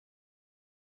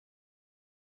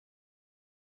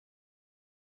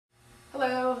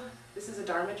the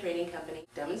Dharma Trading Company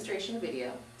demonstration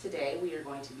video. Today we are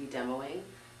going to be demoing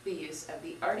the use of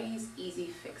the Artie's Easy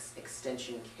Fix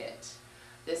extension kit.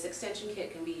 This extension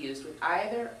kit can be used with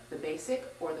either the basic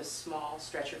or the small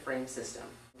stretcher frame system.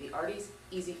 The Artie's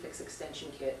Easy Fix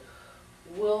extension kit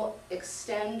will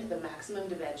extend the maximum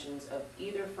dimensions of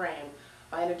either frame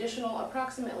by an additional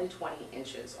approximately 20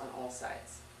 inches on all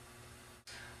sides.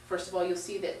 First of all, you'll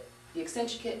see that the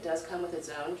extension kit does come with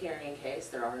its own carrying case.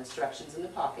 There are instructions in the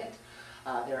pocket.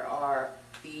 There are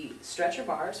the stretcher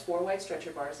bars, 4 white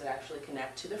stretcher bars that actually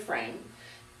connect to the frame.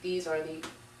 These are the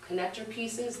connector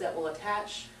pieces that will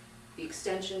attach the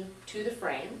extension to the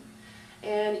frame.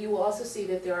 And you will also see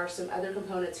that there are some other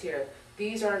components here.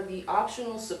 These are the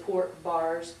optional support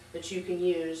bars that you can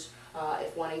use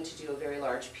if wanting to do a very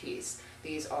large piece.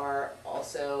 These are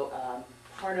also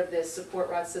part of this support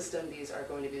rod system. These are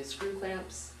going to be the screw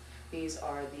clamps. These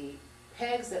are the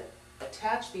pegs that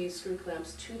attach these screw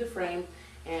clamps to the frame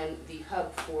and the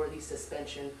hub for the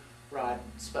suspension rod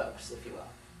spokes, if you will.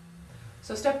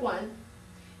 So step one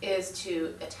is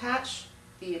to attach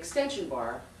the extension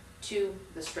bar to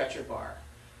the stretcher bar.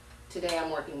 Today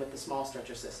I'm working with the small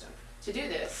stretcher system. To do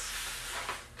this,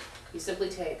 you simply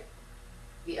take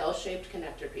the L-shaped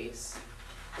connector piece,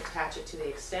 attach it to the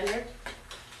extender,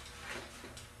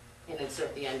 and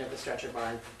insert the end of the stretcher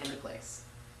bar into place.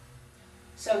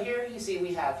 So here you see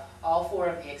we have all 4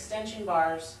 of the extension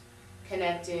bars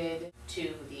connected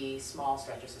to the small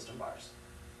stretcher system bars.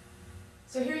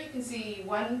 So here you can see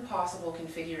one possible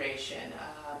configuration.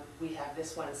 We have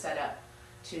this one set up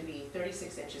to be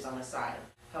 36 inches on the side.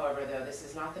 However, though, this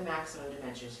is not the maximum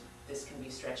dimensions. This can be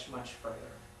stretched much further.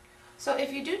 So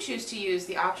if you do choose to use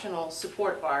the optional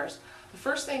support bars, the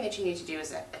first thing that you need to do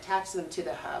is attach them to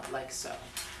the hub like so.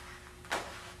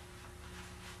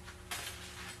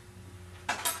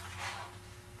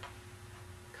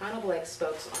 Kind of like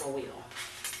spokes on a wheel.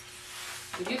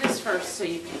 You do this first so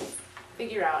you can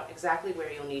figure out exactly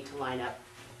where you'll need to line up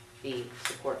the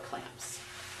support clamps.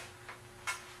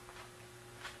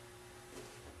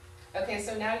 Okay,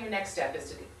 so now your next step is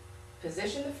to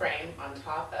position the frame on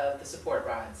top of the support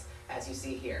rods, as you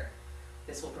see here.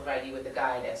 This will provide you with a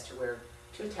guide as to where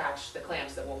to attach the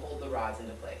clamps that will hold the rods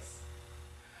into place.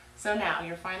 So now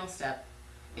your final step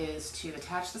is to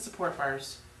attach the support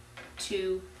bars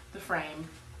to the frame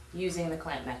using the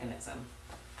clamp mechanism.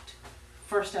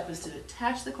 First step is to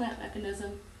attach the clamp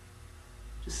mechanism,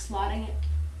 just slotting it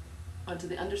onto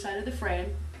the underside of the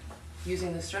frame,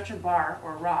 using the stretcher bar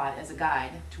or rod as a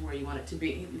guide to where you want it to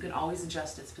be. You can always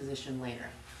adjust its position later.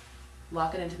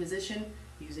 Lock it into position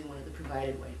using one of the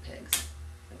provided white pegs,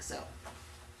 like so.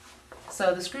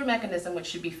 So the screw mechanism, which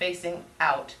should be facing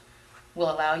out,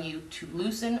 will allow you to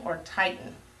loosen or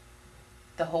tighten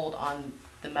the hold on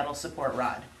the metal support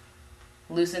rod.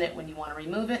 Loosen it when you want to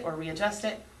remove it or readjust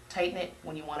it, tighten it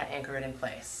when you want to anchor it in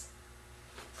place.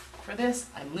 For this,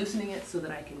 I'm loosening it so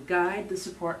that I can guide the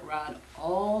support rod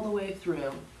all the way through.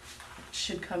 It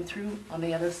should come through on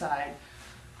the other side,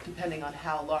 depending on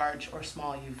how large or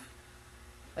small you've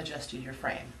adjusted your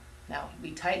frame. Now,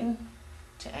 we tighten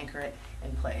to anchor it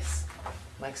in place,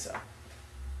 like so.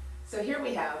 So here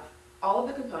we have all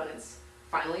of the components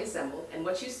finally assembled, and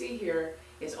what you see here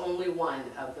is only one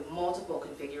of the multiple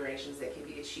configurations that can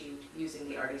be achieved using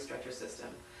the Artie stretcher system.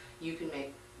 You can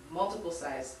make multiple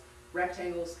size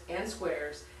rectangles and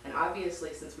squares, and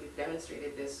obviously, since we've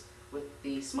demonstrated this with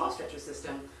the small stretcher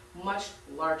system, much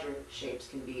larger shapes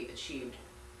can be achieved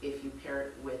if you pair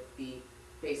it with the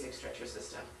basic stretcher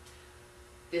system.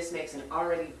 This makes an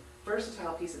already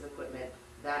versatile piece of equipment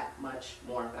that much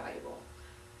more valuable.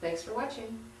 Thanks for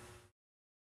watching.